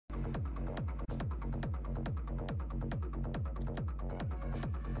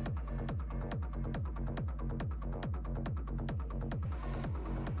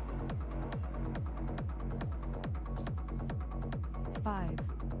5,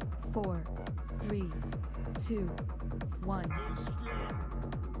 4, 3, 2, 1.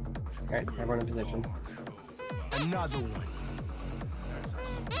 Alright, everyone in position. Another one.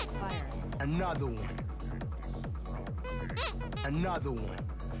 Fire. Another one. Another one.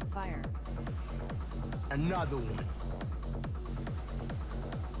 Fire. Another one.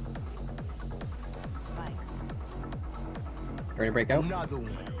 Spikes. Ready to break out? Another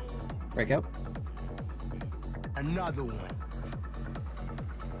one. Break out. Another one.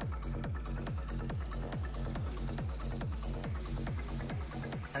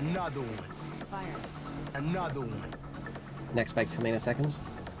 Another one. Fire. Another one. Next spike's coming in a second.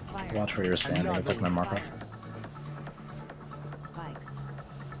 Fire. Watch where you're standing. I took my mark off. Spikes.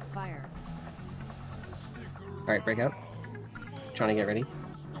 Fire. Alright, break out. Trying to get ready.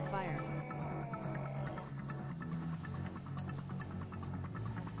 Fire.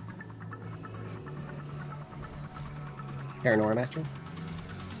 Paranoia Master.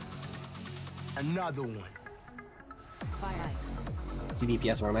 Another one. Fire.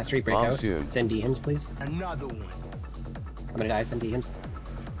 CDPS War Mastery, break Bomb out. soon. Send D-Hims, please. Another one. I'm gonna die, send D-Hims.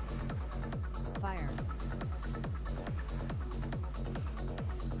 Fire.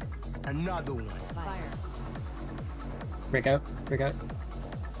 Another one. Fire. Break out, break out.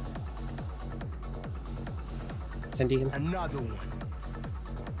 Send D-Hims. Another one.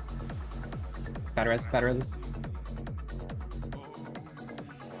 Bad res, bad res.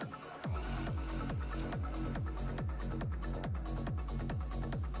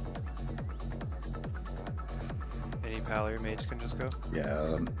 Any pal or mage can just go.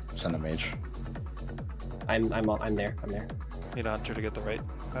 Yeah, send a mage. I'm there, I'm there. Need a hunter to get the right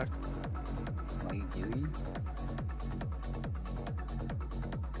back.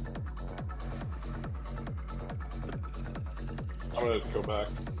 I'm gonna go back.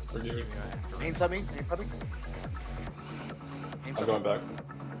 Forgive me. Main sub me. Main sub me. I'm going back.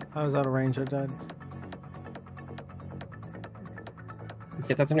 I was out of range, I died.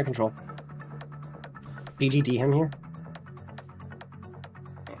 Get that under control. BGD him here.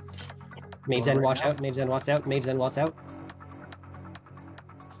 Mage Zen, watch out. Mage Zen, watch out. Mage Zen, watch out.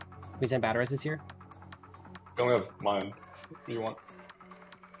 Mage Zen, bad res is here. You only have mine. What do you want?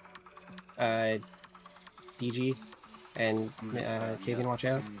 BG and Kavian, watch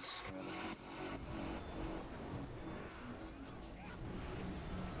out.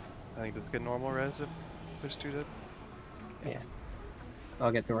 I think just get normal res if there's two dead. Yeah.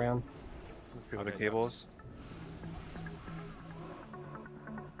 I'll get the round. Let's go to cables.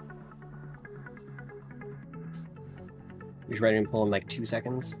 He's ready to pull in like 2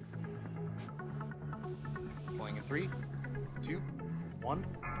 seconds. Going in 3, 2, 1,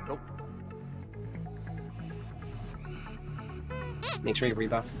 go. Make sure you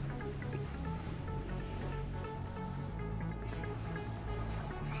rebuffs.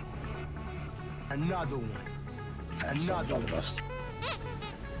 Another one. Another one.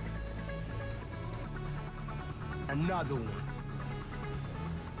 Another one.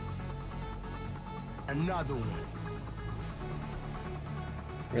 Another one.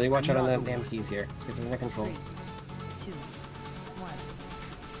 Really watch out on the damn C's here. Let's get something under control. 3, 2, 1.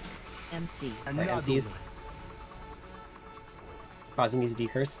 MC. Alright, MCs. Quasi needs a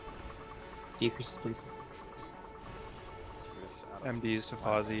decurse. Decurses, please. MDs to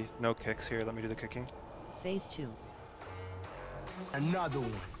Fozzy. No kicks here. Let me do the kicking. Phase 2. Another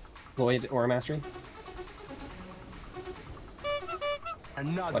one. Lloyd Aura Mastery.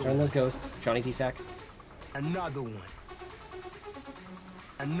 Another Watch out on one. those ghosts. Johnny T-Sack. Another one.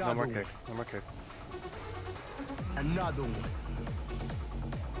 Another No more one. kick. No more kick. Another one.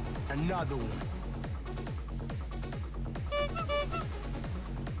 Another one.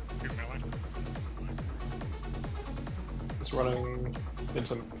 It's running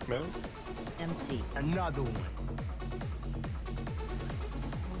into melee. MC. Another one.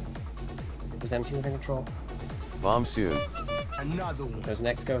 There's MCs under control. Bomb soon. Another one. There's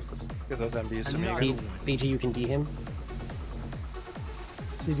next ghosts. Get those MDs to me. Another B one. BG, you can D him.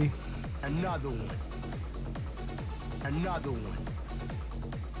 CD. Another one. Another one.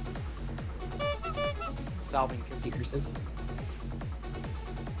 Salving kiss. Decurses.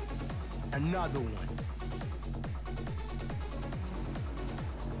 Another one.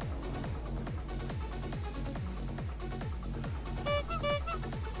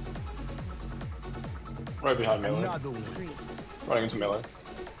 Right behind melee. Another one. 3, Running into melee.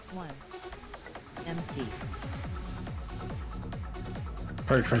 1. MC.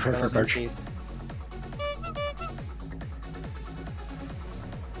 Purge. Those MCs.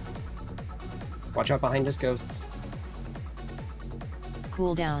 Watch out behind us, ghosts.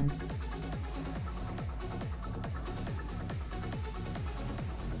 Cool down.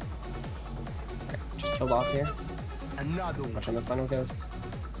 Potential loss here. Another one. Watch on this final ghost.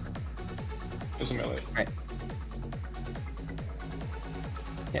 There's a melee. Right.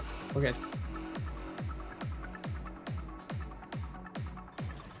 Yeah, we're good.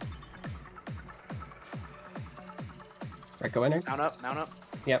 Right, go in there. Mount up, mount up.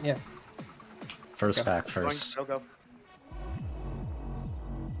 Yeah, yeah. First Go. back Going, first. go, go.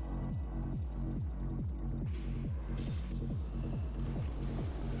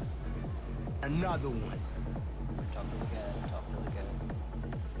 Another one. Talk really good, talk really good.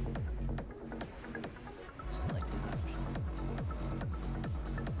 Select his option.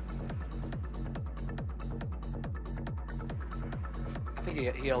 I think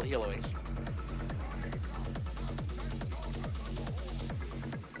he'll OH.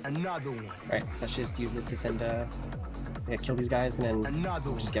 Another one. Alright, let's just use this to send yeah, kill these guys and then Another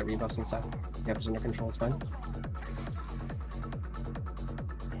we'll one. just get rebuffs and stuff. We have this under control, it's fine.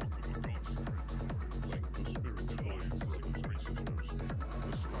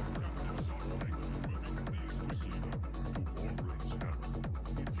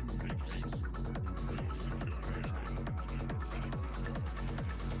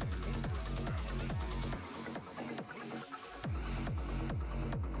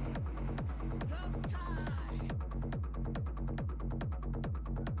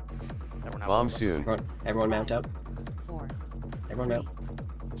 Bomb soon. Everyone mount up. 4, Everyone mount.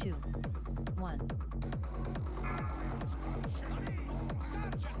 2, 1.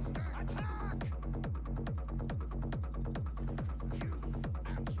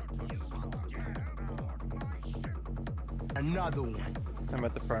 Another one. I'm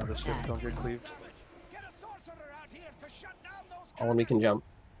at the front of the ship, don't get cleaved. All when we can jump.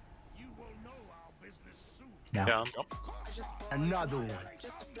 Yeah. Yeah. Another one.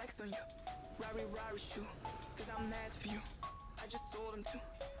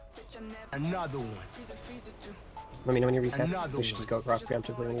 Another one. Let me know when you resets. Another We should one. just go across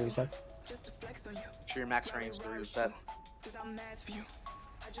preemptively when you resets. Sure your max range 3 reset.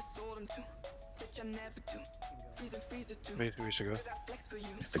 Maybe we should go.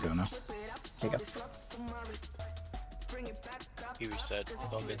 The go now. Okay, go. He reset.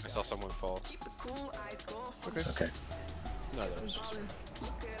 All good. I saw someone fall. It's okay. No, that was just.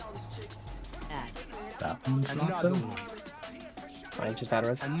 Add. That one's not Another though. one. Fine, just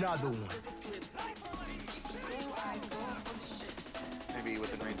battle us. Another one. Maybe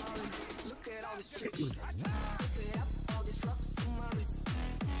within range.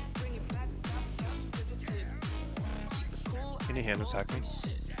 Can you hand attack me?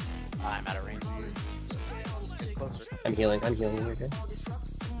 I'm out of range of you. Closer. I'm healing, you're good.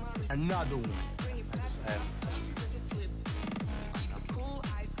 Another one. I have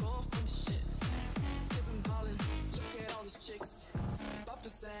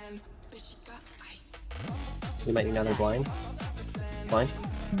We might need another blind. Blind?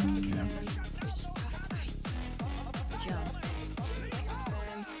 Yeah. Jump.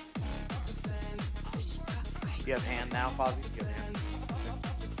 You have hand now, Fozzie? You have hand.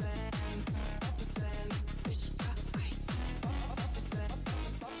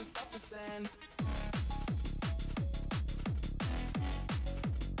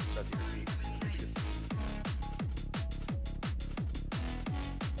 Start the repeat.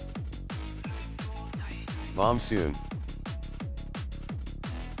 Bomb soon.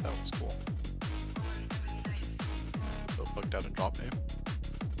 That was cool. So booked out a drop name.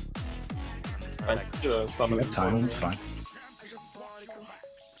 Fine. Yeah, We summon. have time, it's fine.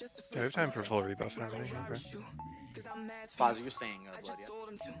 Yeah, we have time for full rebuff and everything. Okay. Fozzie, you're staying blood,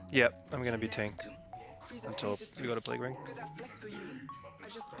 yeah? Yep, I'm gonna be tanked until we go to Plague Ring.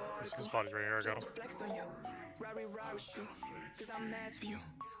 His body's right here, I got him. He's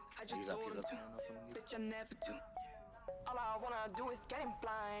up, he's up.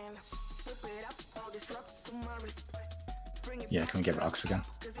 Yeah, can we get rocks again?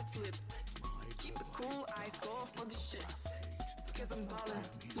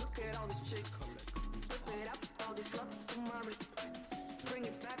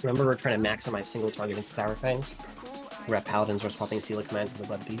 Remember, we're trying to maximize single target into Sour Fang. We're at Paladins, we're swapping Seal Command for the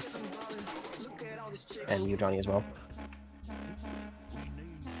Blood Beasts. And you, Johnny, as well.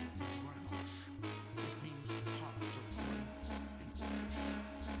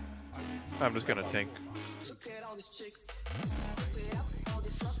 I'm just gonna tank.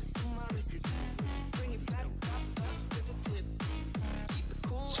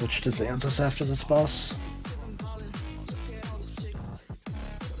 Switch to Xanthus after this boss.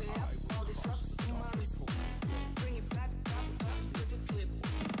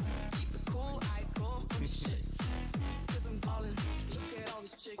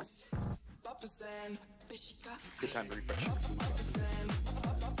 Chicks, 5%. Good time to refresh.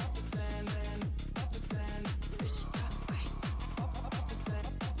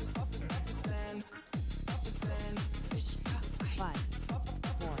 Five,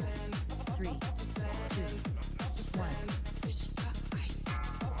 four, three, two, one.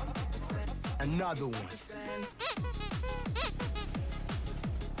 Another one.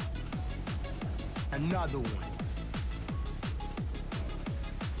 Another one.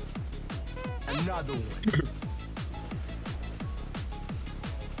 Another one.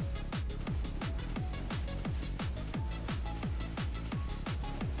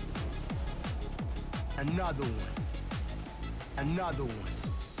 Another one. Another one.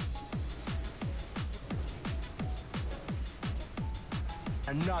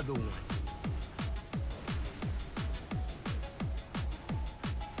 Another one.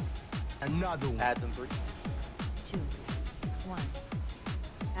 Another one. Adds in 3. 2, 1.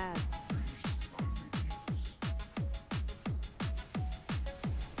 Ads.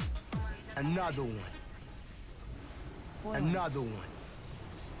 Another one. Four, Another one.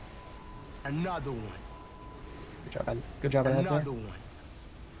 Another one. Good job, Ed. Good job, Ed. Another one.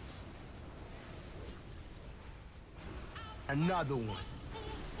 Another one.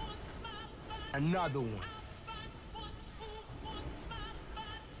 Another one.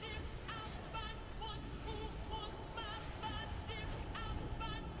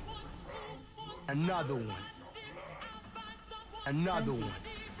 Another one. Another one.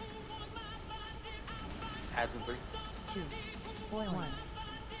 Adds in 3. 2, 1.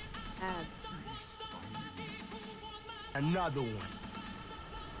 Ads. Another one.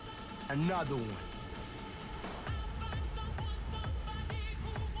 Another one.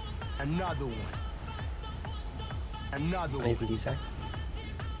 Another one. Another Johnny, you one. can DSAC.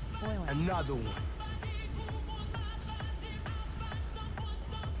 Another one.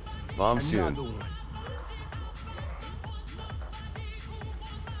 Bomb soon. Another one.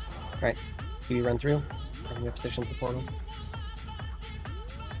 Alright. Can you run through? Bring your position to the portal.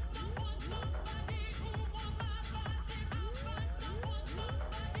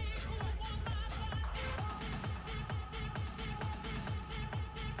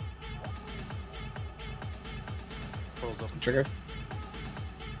 Trigger.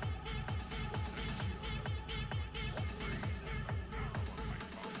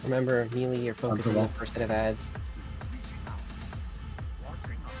 Remember, melee, you're focusing on the first set of ads.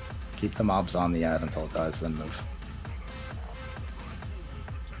 Keep the mobs on the ad until it dies, then move.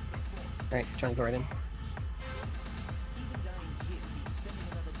 Alright, Johnny, go right in.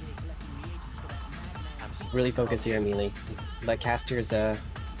 Really focus here on melee. Let casters have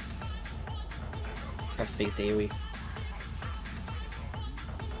space to AoE.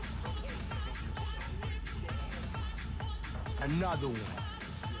 Another one.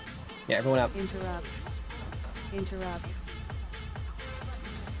 Yeah, everyone up. Interrupt. Interrupt.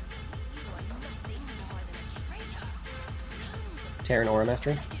 Terran Aura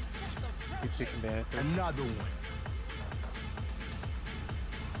Mastery. Keep taking damage. Another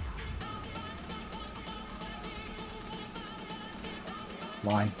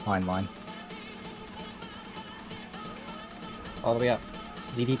one. Line. All the way up.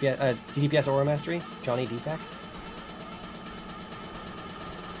 ZDPS Aura Mastery. Johnny DSAC.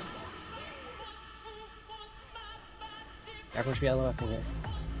 Everyone should be LOSing here.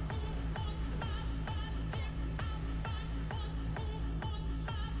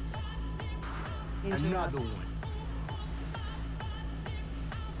 Another one.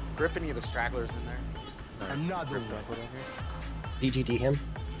 Grip any of the stragglers in there. Another one. BGT him.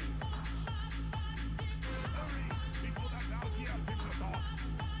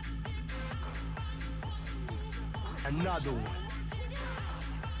 Another one.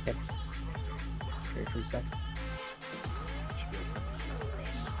 Okay. Very free specs.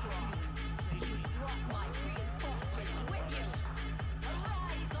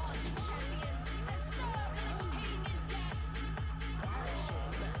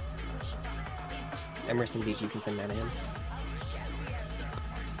 Emerson BG can send mana hymns.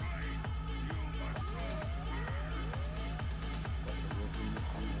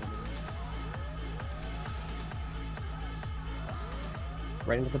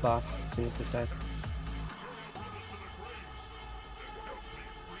 Right into the boss as soon as this dies.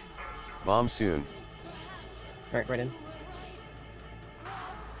 Bomb soon. Alright, right in.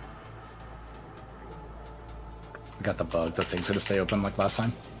 We got the bug that thing's gonna stay open like last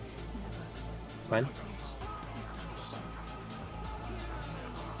time. Fine.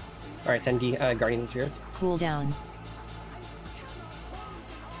 Alright, send Guardian Spirits. Cool down.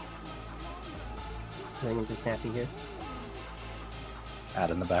 Going into Snappy here.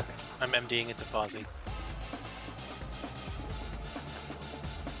 Add in the back. I'm MDing at the Fozzy.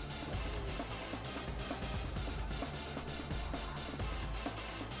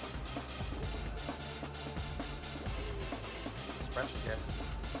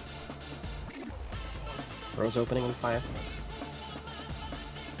 Rose opening in 5.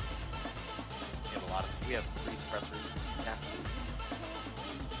 We have a lot of. We have 3 suppressors. Yeah.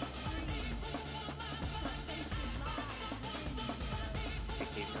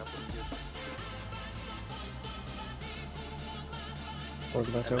 Rose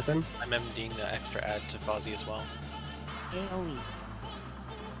about to open. I'm MDing the extra add to Fozzie as well. AoE.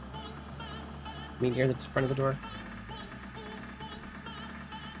 Meet near the front of the door.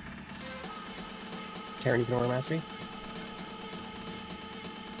 Karen, you can order mastery.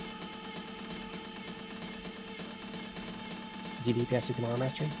 ZDPS, you can order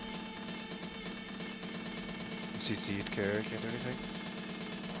mastery. CC'd care, can't do anything.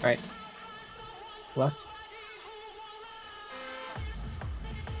 Alright. Lust.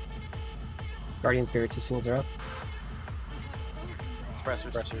 Guardian spirits as soon as they're up.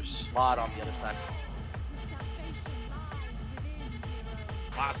 Suppressors. Lot on the other side.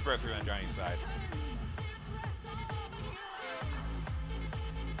 Last pressure on Johnny's side.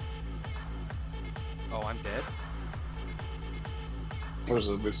 Oh, I'm dead? Where's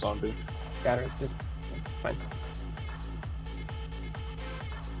the zombie? Got her. Just fine.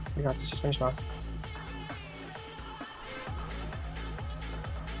 We got this. Just finish boss.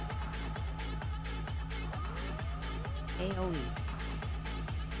 AoE.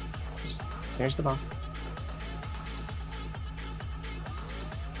 Just finish the boss.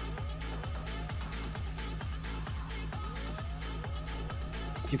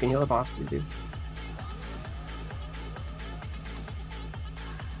 If you can heal the boss, please do.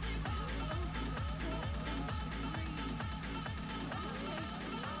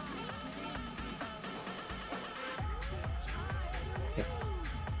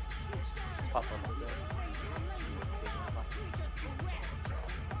 Pop on the door.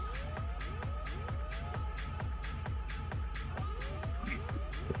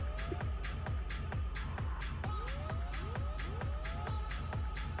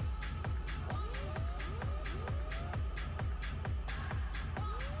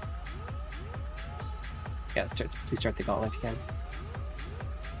 Yeah, please start the gauntlet if you can.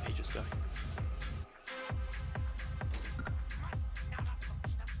 Hey, just go.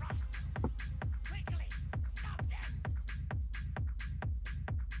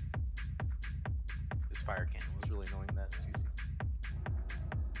 This fire cannon was really annoying that CC.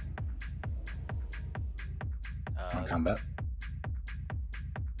 On combat.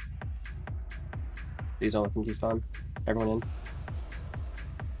 Please don't let them despawn. Everyone in.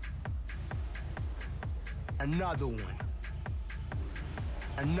 Another one.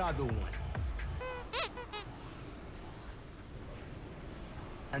 Another one.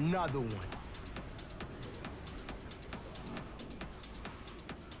 Another one.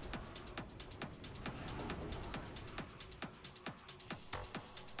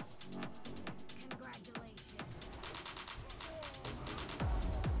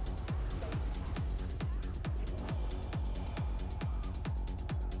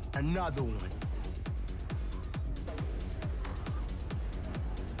 Another one.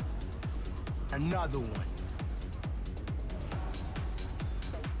 Another one.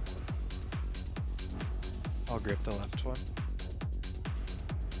 I'll grip the left one.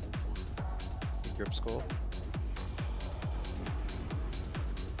 You grip skull.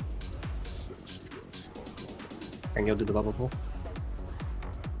 And you'll do the bubble pool.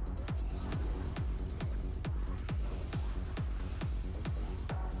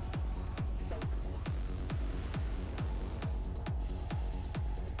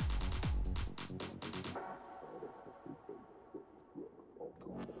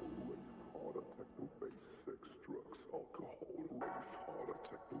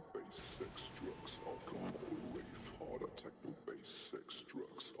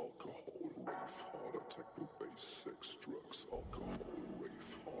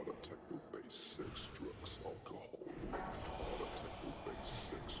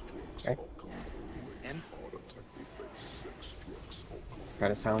 Okay. And Try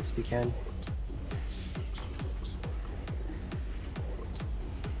to silence if you can.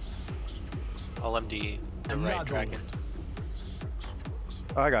 I'll MD the right Another dragon. one.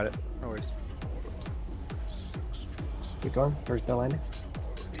 Oh, I got it. No worries. Keep going. Where's Bill landing?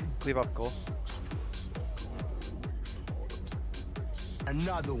 Cleave up goal.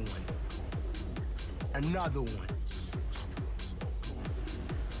 Another one. Another one.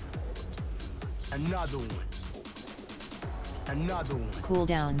 Another one. Another one. Cool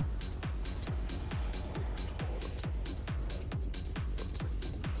down.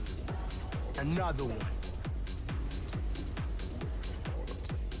 Another one.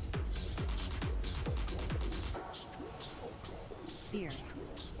 Fear.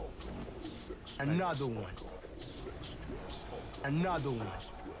 Another one. Another one.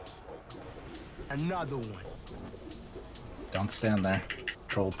 Another one. Don't stand there.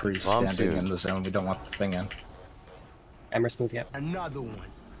 Troll priest Bomb standing soon. in the zone. We don't want the thing in. Emrys move yet. Another one.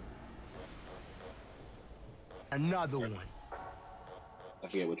 Another one. I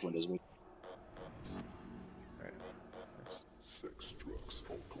forget which one does me. Alright. Nice.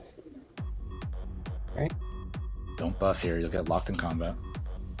 Alright. Don't buff here. You'll get locked in combat.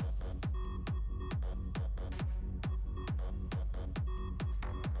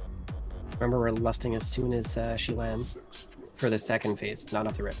 Remember, we're lusting as soon as she lands for the second phase, not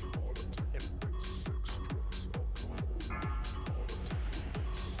off the rip.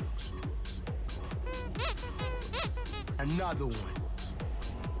 Another one.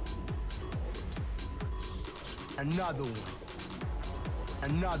 Another one.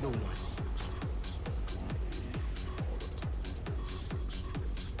 Another one.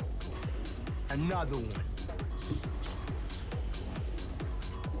 Another one.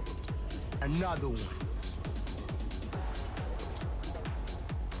 Another one.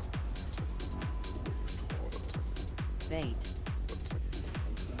 Bait.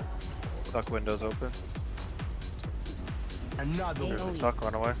 Tuck windows open. Another There's one. the tuck,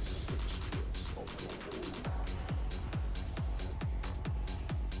 run away.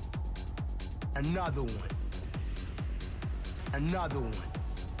 Another one. Another one.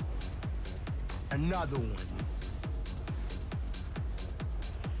 Another one.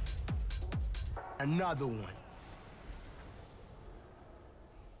 Another one.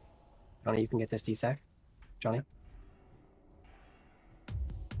 Johnny, you can get this DSAC. Johnny?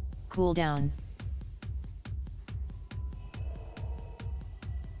 Cool down.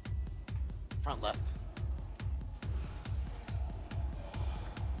 Front left.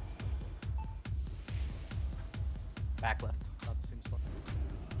 Back left. About the same spot.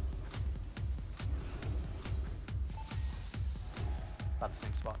 About the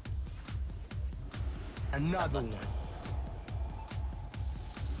same spot. Another one.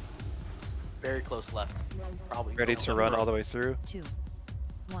 Very close left. Probably. Ready to run all the way through. 2,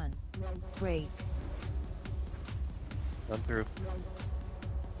 1. Break. Run through.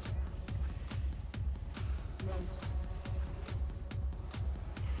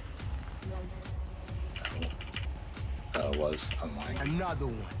 Was online. Another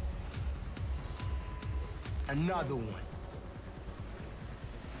one. Another one.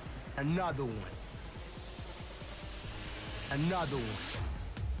 Another one. Another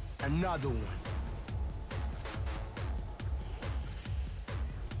one. Another one.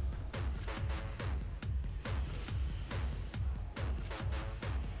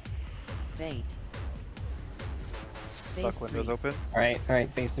 Bait. Phase Tuck windows 3. open.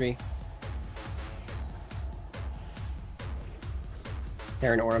 Alright, phase 3.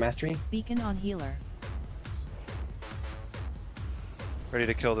 They're in Aura Mastery. Beacon on healer. Ready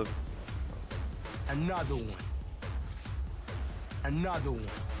to kill them. Another one. Another one.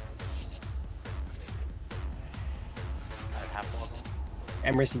 I have half wall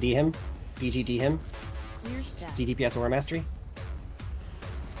going. Emrys D him. BGD him. Clear stack. ZDPS Aura Mastery.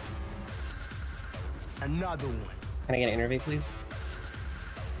 Another one. Can I get an intervey, please?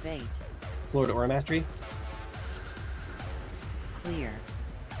 Bait. Floor to Aura Mastery. Clear.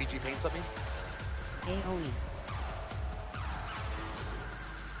 PG paint something? AoE.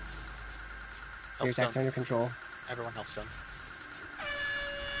 Your Health attacks are stun. under control. Everyone health stun.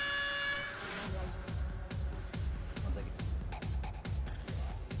 One second.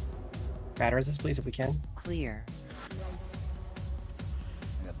 Batter resist, please, if we can. Clear.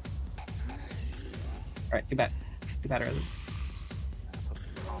 Yep. Alright, do batter resist.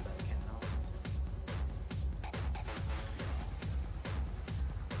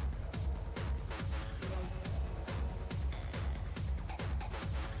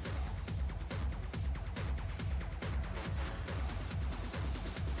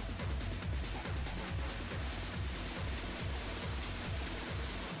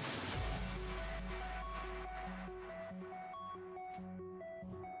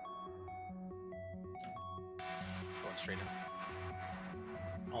 Going straight in.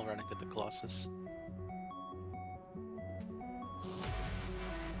 I'll run into the Colossus.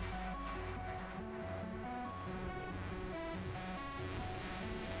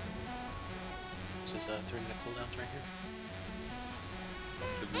 This is 3-minute cooldowns right here.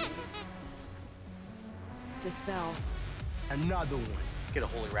 Dispel. Another one. Get a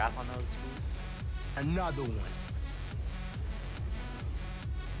Holy Wrath on those moves. Another one.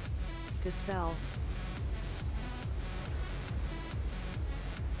 Dispel.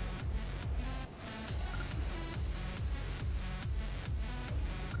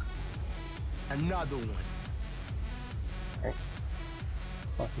 Another one. Alright.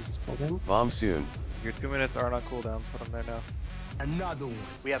 Bosses is pulled in. Bomb soon. Your 2 minutes aren't on cooldown. Put them there now. Another one.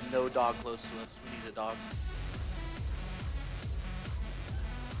 We have no dog close to us. We need a dog.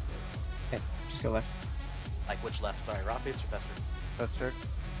 Okay, just go left. Like which left? Sorry, raw face or Fester? Fester.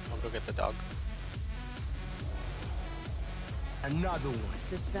 I'll go get the dog. Another one.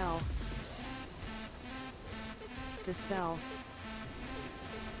 Dispel. Dispel.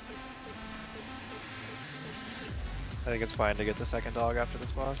 I think it's fine to get the second dog after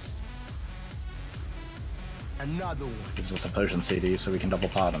this boss. Another one. Gives us a potion CD so we can double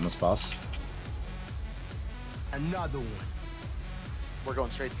pot on this boss. Another one. We're going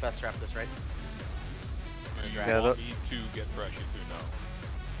straight to Fester after this, right? You Yeah, want me to get precious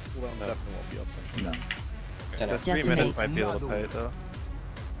or no? Cooldown definitely won't be up there. No. Yeah, no. The 3 minutes Decimate. might be a little Another tight though.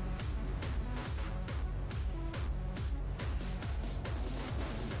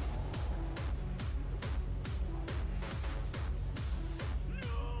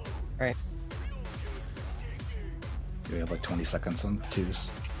 Alright. We have like 20 seconds on twos.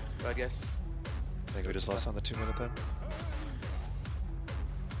 I guess. I think we just lost on the 2 minute then.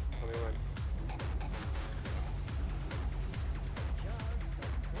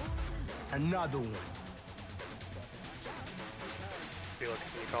 Another one. Felix,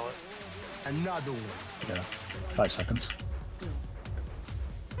 can you call it? Another one. Yeah. 5 seconds.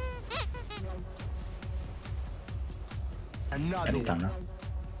 Another Anytime one. now.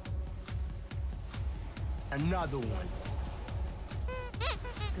 Another one.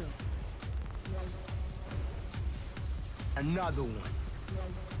 Another one.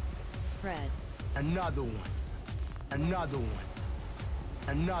 Spread. Another one. Another one.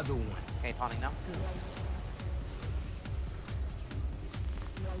 Another one. Okay, taunting now.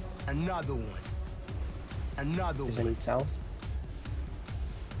 Another one. Another Is any one. south?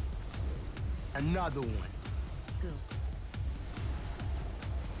 Another one. Go.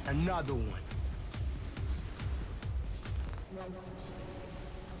 Another one. Go.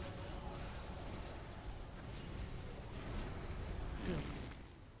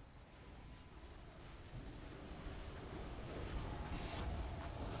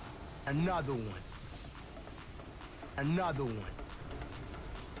 Another one. Another one.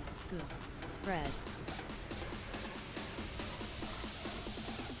 Go. Spread.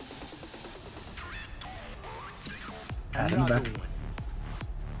 Add him Another back. one.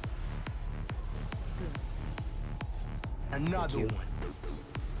 Go. Another you. one.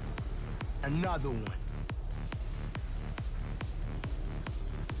 Another one.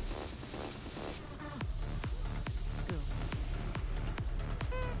 Go.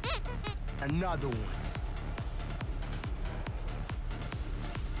 Another one.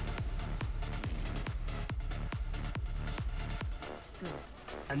 Go.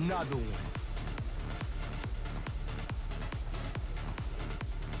 Another one.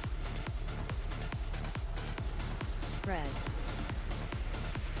 Spread.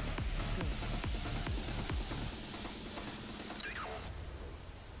 Go.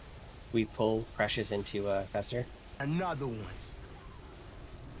 We pull Precious into Fester. Another one.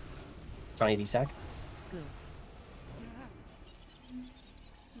 Johnny D-Sack. Go.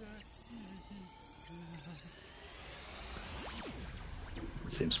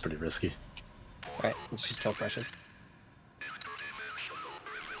 Seems pretty risky. Alright, let's just kill Precious.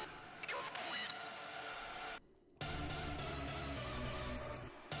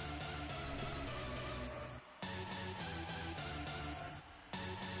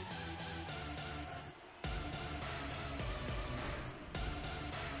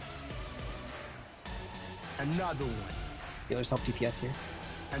 Another one. Healers help DPS here.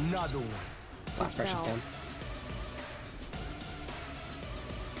 Another one. Last Precious Dispel. down.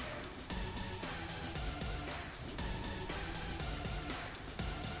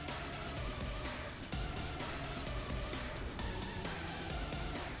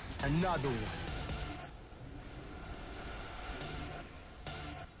 Another one.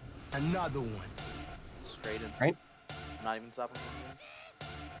 Another one. Straight in. Right. I'm not even stopping.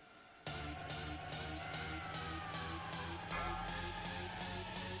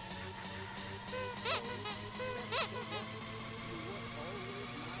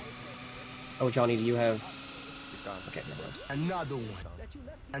 Oh, Johnny, do you have... He's gone. Okay, never mind. Another one.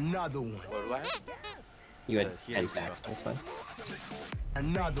 Another one. What do I have? You had He 10 had stacks, but it's fine.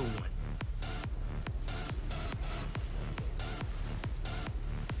 Another one.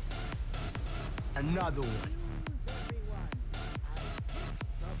 Another one.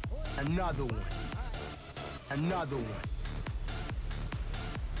 Another one. Another one.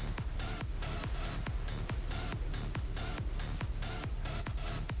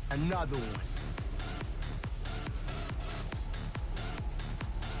 Another one.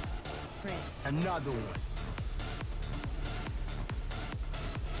 Spray. Another one.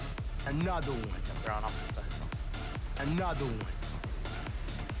 Another one. They're on opposite sides. Another one.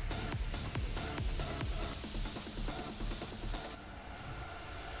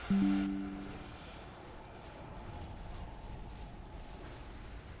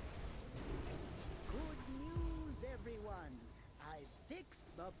 Good news, everyone. I fixed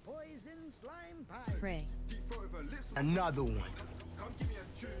the poison slime pipes. Spray. Another one.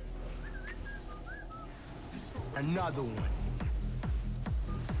 Another one.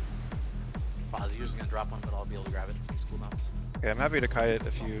 I was usually gonna drop one, but I'll be able to grab it. Use cooldowns. Okay, I'm happy to kite it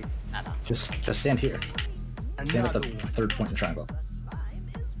if you. Nah. Just stand here. Stand at the Another one. third point in the triangle. The slime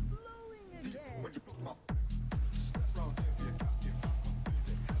is blowing again.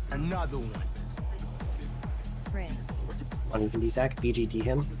 Another one. Spray. On you can DSAC, BGD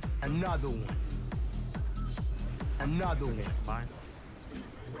him. Another one. Another one. Fine.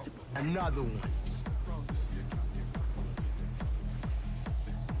 Another one.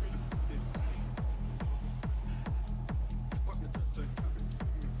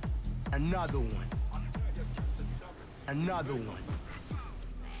 Another one. Another one.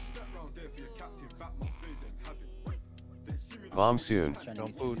 Bomb soon.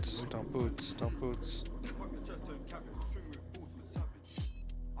 Don't boots, don't boots, don't boots.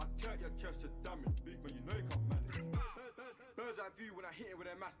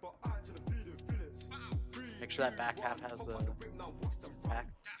 Make sure that back half has the back.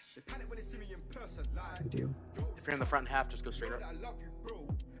 I do. If you're in the front half, just go straight up.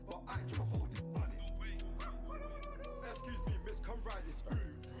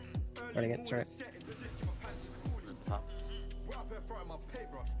 Running it, it's right. Top.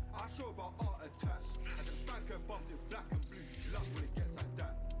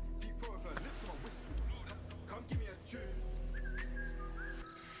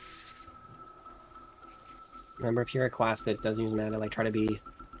 Remember, if you're a class that doesn't use mana, like try to be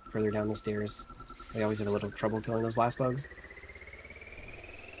further down the stairs. They always have a little trouble killing those last bugs.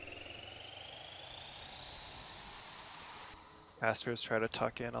 Astros try to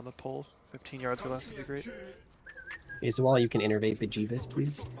tuck in on the pole. 15 yards or less would be great. Is the wall you can innervate Bejeebus,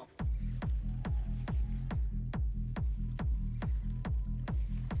 please?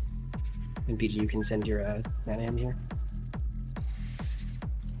 And BG, you can send your mana in here.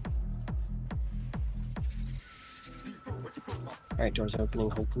 Alright, doors opening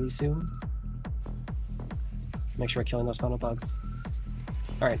hopefully soon. Make sure we're killing those funnel bugs.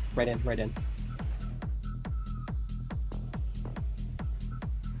 Alright, right in, right in.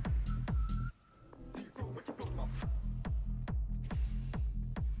 Good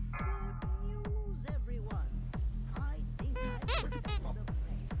news, everyone. I think I fixed the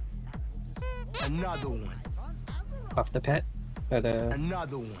flame. That will destroy Another one. on Azeroth. Off the pet. Or the...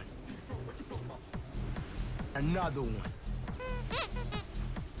 Another one. Another one.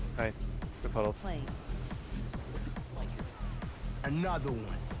 Hi, good puddle. Play. Another one.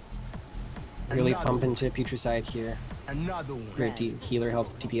 Really Another pump one. into Putricide here. Another one. Great healer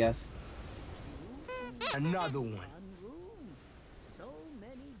help DPS. Another one. One room. So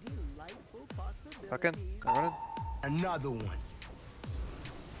many delightful possibilities. Tuck in, I'm running. Another one.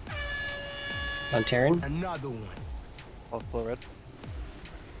 On Terran. Another one. I'll flow red.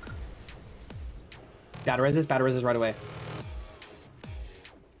 Battle resist right away.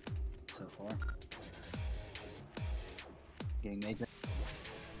 So far. Getting major.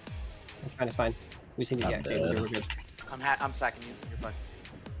 It's fine, it's fine. We seem to I'm get dead. we're good. I'm sacking you. You're fine.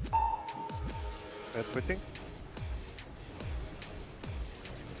 Red quitting.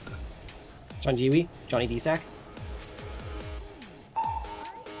 John Jiwi, Johnny DSAC.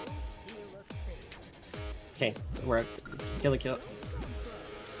 Okay, we're kill.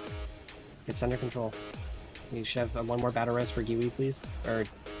 It's under control. We should have one more battle res for Giwi, please. Or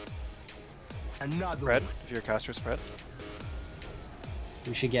Another Red, one. if you're a caster, spread.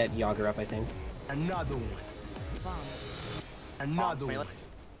 we should get Yager up, I think. Another one. Bomb. Another Bombs, melee. one.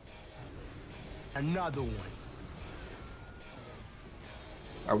 Another one.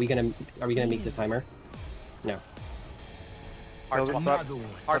 Are we gonna meet this timer? No. Hard Kill swap. the- Another one.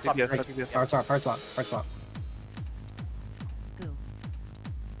 Hard swap. DPS, Great. DPS. Hard swap. Go.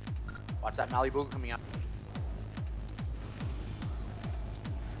 Watch that Malibu coming out.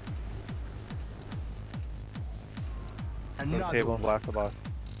 Go to Another table and one. block the boss.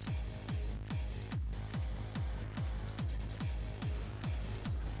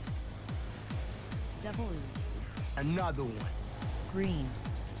 Double ooze. Another one. Green.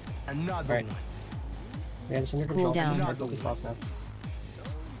 Another Right. one. We have this under control. Cool down. Just hard focus boss now.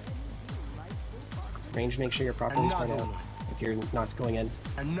 Range, make sure you're properly spread Another out. one. if you're not going in.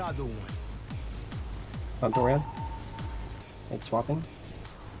 Another one. Bump around. Like swapping.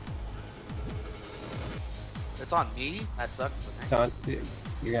 It's on me. That sucks. It's on. You're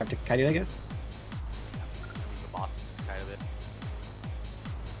gonna have to kite it, I guess. The boss kind of it.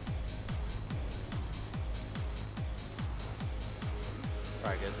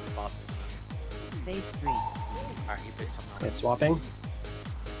 Sorry guys, the boss. Phase 3. Alright, he picked something else. It's swapping.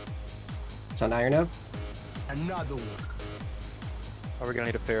 It's on iron now. Another one. Are we gonna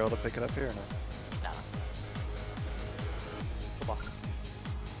need a barrel to pick it up here or no? Nah. The boss.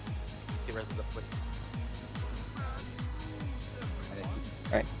 Let's get reses up quick.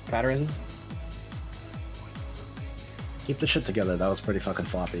 Alright, batter resist. Keep the shit together. That was pretty fucking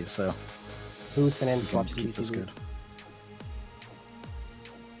sloppy. So Boots and then we swap can to keep this PVC good. boots.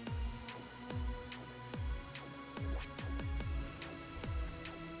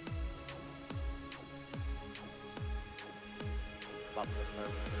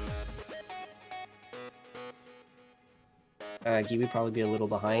 Gee would probably be a little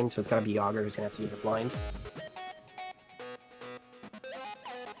behind, so it's gotta be Yager who's gonna have to use the blind.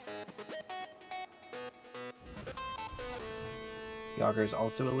 Yager's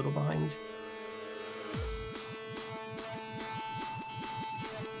also a little behind.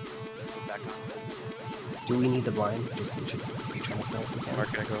 Back on. Do we need the blind? Just we should try to kill if we can.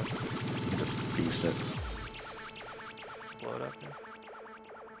 Mark gonna go Just beast it. blow it up,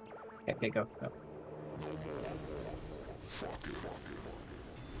 yeah. Okay, go.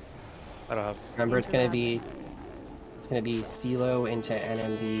 I don't have. Remember, it's gonna be CeeLo into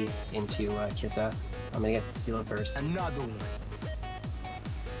NMV into Kissa. I'm gonna get CeeLo first. Another one.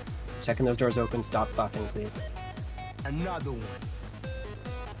 Checking those doors open. Stop buffing, please. Another one.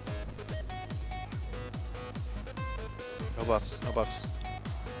 No buffs. No buffs.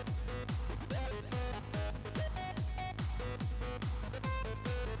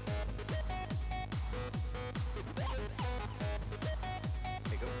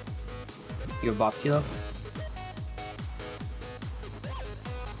 Okay, go. You have bop CeeLo.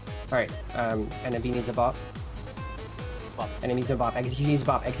 Alright, NMV needs a bop. Enemy needs a bop. Execute needs a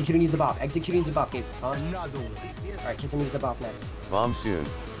bop. Execute needs a bop. Execute needs a bop, guys. Another one. Alright, Kissa needs a bop next. Bomb soon.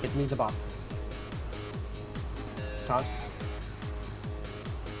 Kissa needs a bop. Taunt.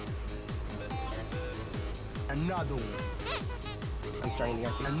 Another one. I'm starting the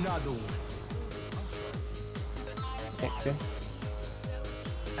RP. Another one. Okay, good.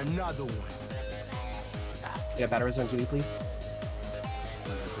 Another one. You got batteries on Kiwi, please?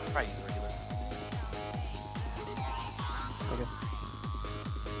 Try use regular. Okay.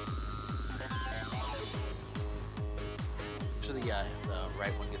 So the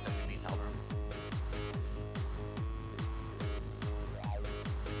right one gets underneath Halberd.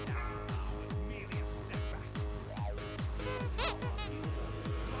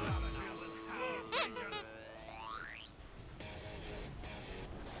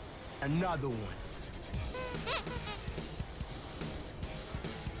 Another one.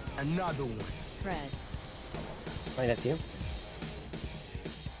 Another one. Spread. Alright, that's you.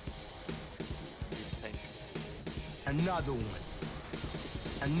 Another one.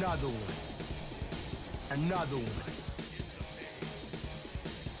 Another one. Another one.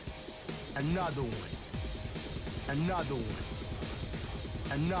 Another one. Another one.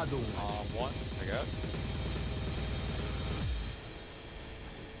 Another one. One, I got.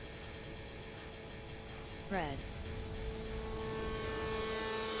 Spread.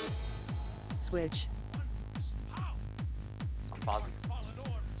 Switch. On pause.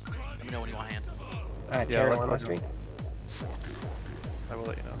 Let me know when you want hand. Yeah, Terra let- on my stream. I will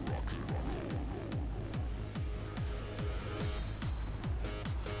let you know.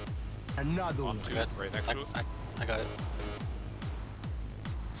 Another Bomb one. two, right next to us. I got it.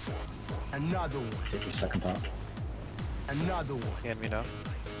 Another one. Take your second pop. Another one. Hand me now.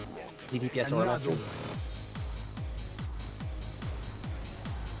 Is he DPS or Another master? one.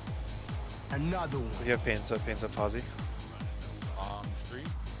 Another one. We have pains up Posy. Bomb three,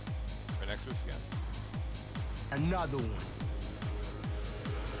 right next to us again. Another one.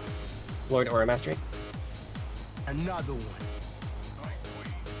 Lord Aura Mastery. Another one.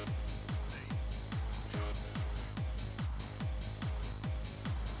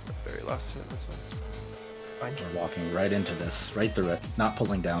 Very last hit. That sucks. Fine. We're walking right into this, right through it, not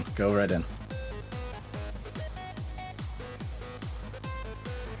pulling down. Go right in.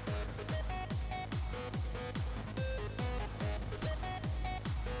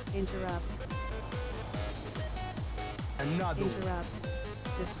 Interrupt. Another one. Interrupt.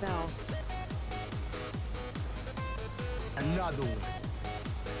 Dispel. Another one.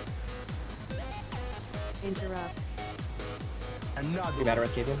 Interrupt. Another You better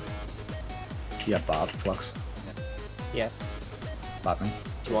escape him? Yeah, Bob, Flux. Yes. Bot me.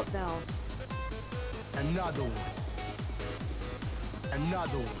 Do you want? Dispel. Another one.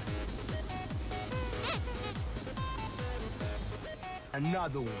 Another one.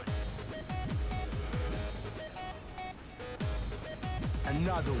 Another one.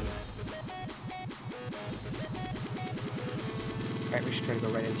 Another one. Alright, we should try to go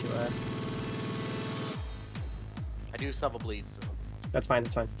right into I do still have a bleed, so. That's fine,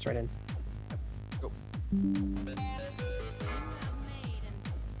 that's fine. It's right in. Go.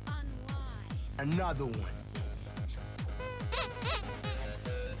 Another one.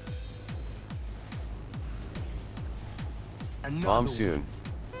 Another Bomb one. soon.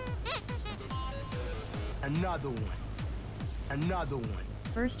 Another one. Another one.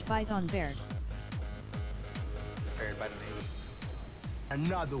 First fight on bear. Prepared by the name.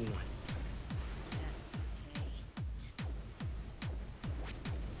 Another one.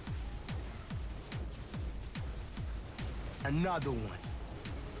 Another one.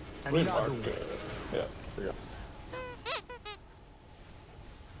 Another one. Yeah, there you go.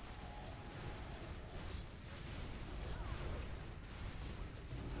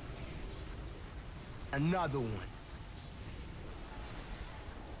 Another one.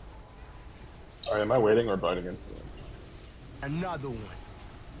 Alright, am I waiting or biting instantly? Another one.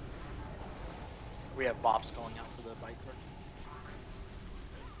 We have Bobs calling out for the bike card.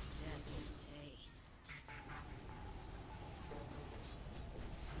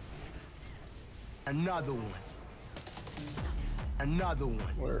 Another one. Another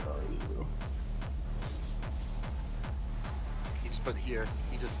one. Where are you? He just put here.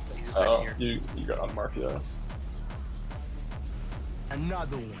 He just Oh, typed here. you got unmarked, yeah.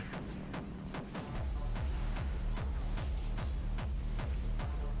 Another one.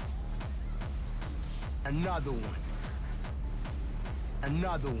 Another one.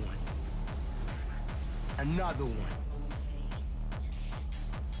 Another one. Another one.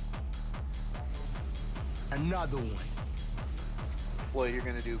 Another one. Well, you're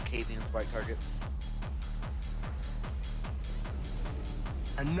gonna do Cavian's bike target.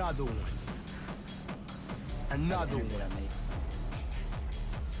 Another one. Another one. On me.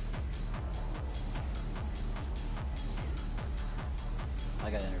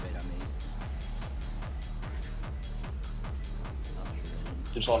 I got innervate on me.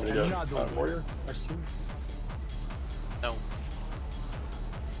 You just want me to go Another one. warrior next to you? No.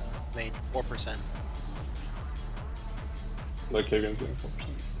 Made 4%. Like Kagan's doing 4%.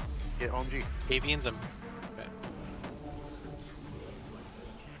 Get OMG. Avians, I'm. Okay.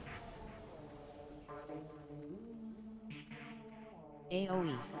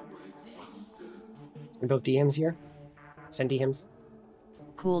 AoE. And both DMs here. Send DMs.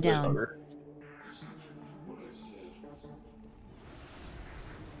 Cooldown. Bugger.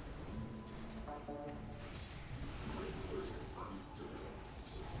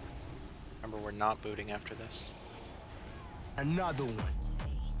 Remember, we're not booting after this. Another one.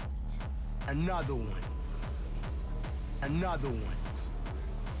 Another one. Another one.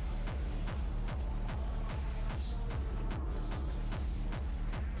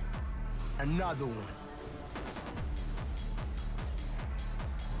 Another one.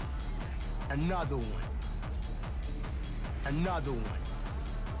 Another one. Another one.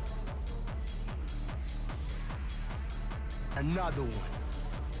 Another one.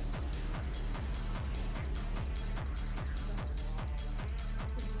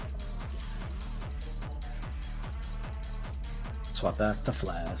 Swap back the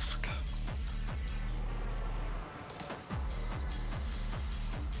flask.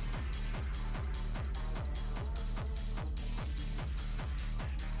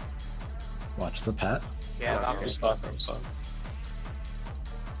 Watch the pet. Yeah, I'm okay. stuck, I'm stuck.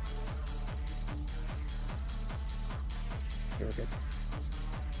 Okay, we're good.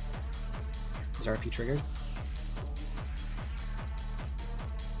 Is RP triggered?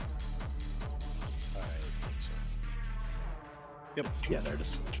 Yep. Yeah, there it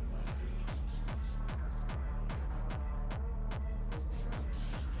is.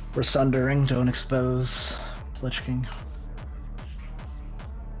 We're sundering, don't expose. Lich King.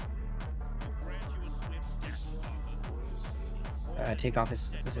 Take off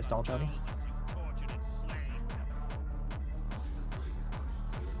his assist all Johnny.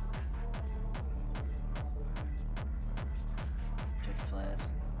 Check the flask.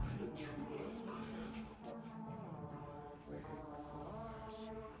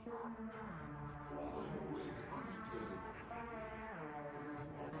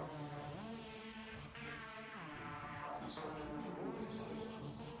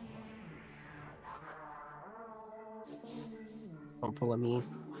 Don't pull a me.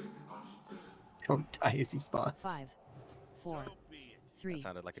 Don't die as these spots. 5, 4, 3, That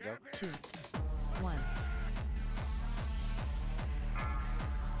sounded like a joke. 2, 1.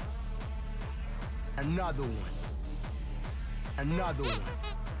 Another one. Another one.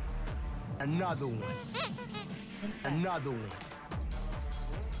 Another one. Infest. Another one.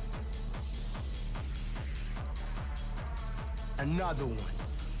 Another one.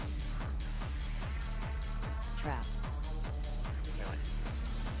 Trap.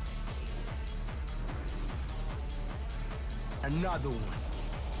 Another one.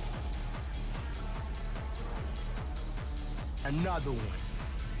 Another one.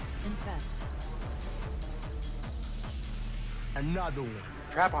 Infest. Another one.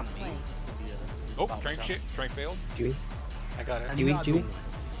 Trap on me. Play. Oh, train shit. Train failed. Dewey. I got it. Dewey, Another Dewey. one.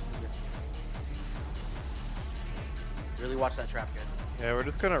 Really watch that trap, good. Yeah, we're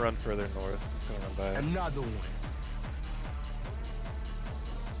just gonna run further north. Just gonna run by it. Another one.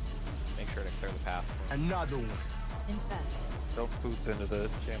 Make sure to clear the path. Another one. Infest. Don't boop into the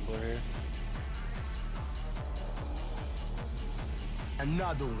gambler here.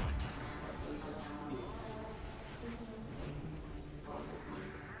 Another one.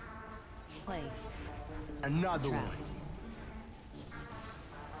 Play. Another Trap. one.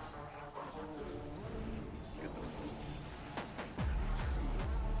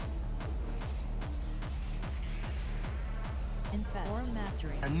 Infest. Or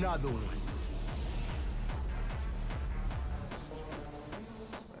mastery. Another one.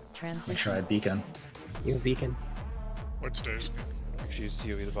 Transition. Make sure I beacon. You beacon. What stage? Make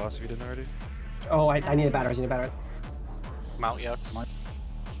sure you COE the boss if you didn't already. Oh, I need a battery. I need a battery. Mount Yucks.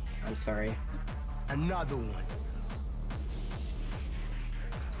 I'm sorry. Another one.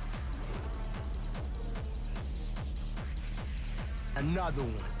 Another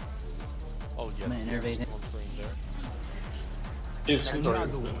one. Oh, yeah. I'm gonna innervate it.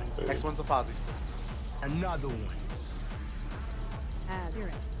 Another one. Next one's a Fozzie still. Another one.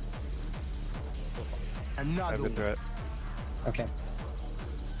 Spirit. I Another have a one. threat. Okay.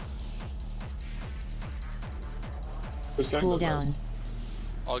 Cool down.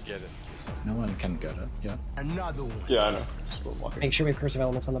 I'll get it. No one can get it. Yeah. Another one. Yeah, I know. Make sure we have cursive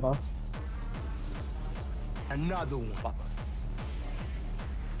elements on the boss. Another one.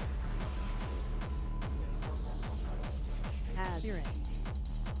 Spirit.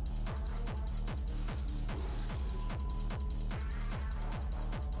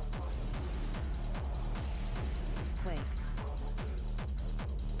 Quake.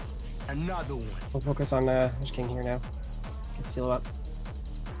 Another one. We'll focus on Witch King here now. Get seal up.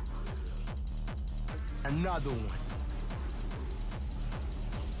 Another one.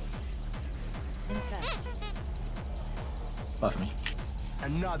 Infest. Buff me.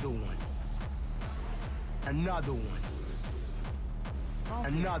 Another one. Another one.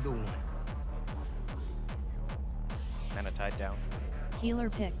 Another one. Mana tied down. Healer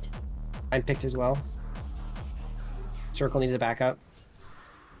picked. I'm picked as well. Circle needs a backup.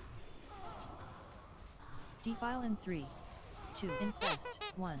 Defile in 3, 2.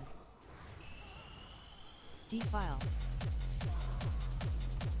 Infest. 1. Defile.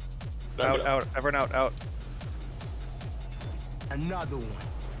 Out, out, everyone out. Another one.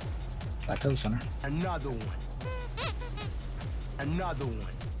 Back to the center. Another one. Another one.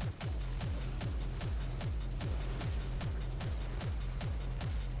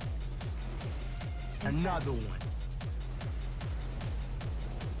 Another one.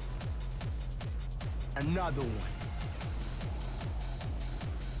 Another one.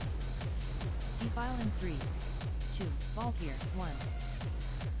 Defile in 3, 2. Vault here. 1.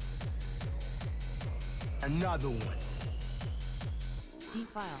 Another one.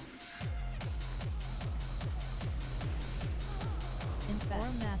 Defile.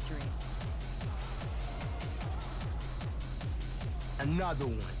 Inform mastery. Another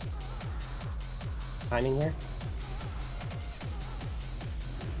one. Signing here.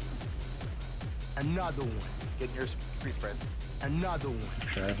 Another one. Getting your free spread. Another one.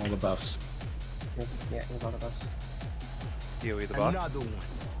 Sure, I have all the buffs. Yeah, you have all the buffs. COE the boss. Another one.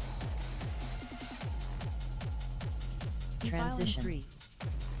 Defile in Transition. 3.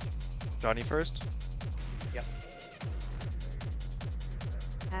 Johnny first. Yep.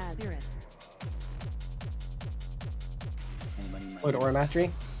 Spirit. Anybody might What, Aura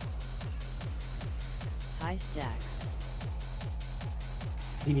Mastery? High stacks.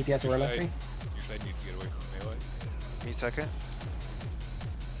 ZBPS Aura Mastery? Your side needs to get away from melee. Me second.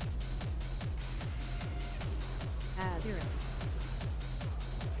 Spirit.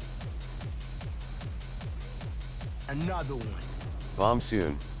 Another one. Bomb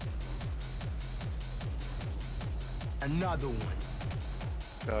soon. Another one.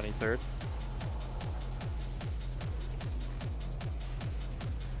 Johnny third.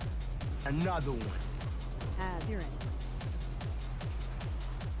 Another one. Spirit.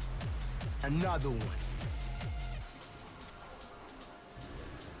 Another one.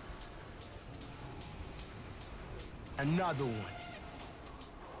 Another one.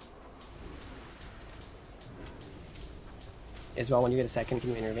 Isabel, when you get a second, can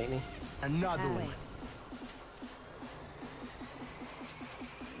you innervate me? Another one.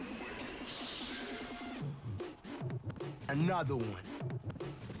 Another one.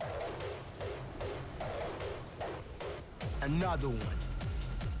 Another one.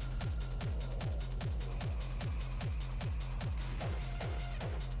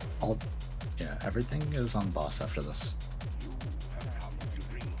 Yeah, everything is on boss after this.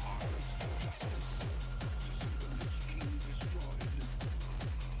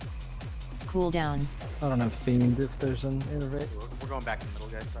 Cool down. I don't have Fiend if there's an innervate. We're going back in the middle,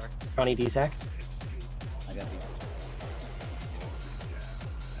 guys. Sorry. Johnny D-Sac. I got these.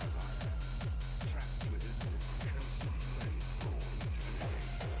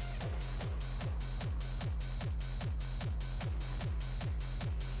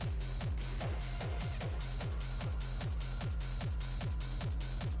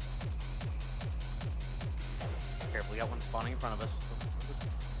 Careful, we got one spawning in front of us.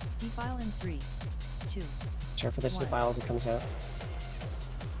 Defile in 3, 2. Sure for this One. defile as it comes out.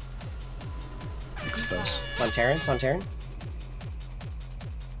 Expose. On Terran, it's on Terran.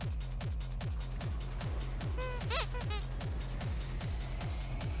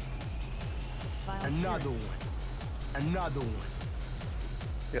 Defile Another Spirit. one. Another one.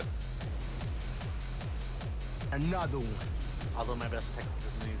 Yep. Another one. I'll do my best to pick up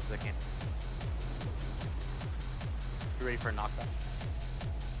as many as I can. You ready for a knockback?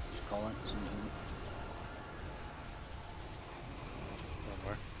 Just call it. Some heat. One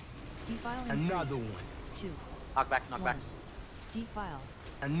more. Defile in Another 3, one. 2. Knockback, knockback. 1. Defile.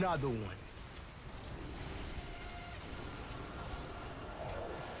 Another one.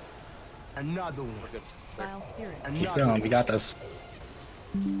 Another one. We're good. Clear. Defile Spirit. Keep Another going, one. we got this.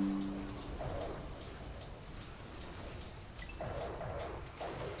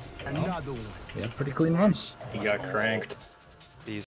 Another one. We have pretty clean runs. He got cranked.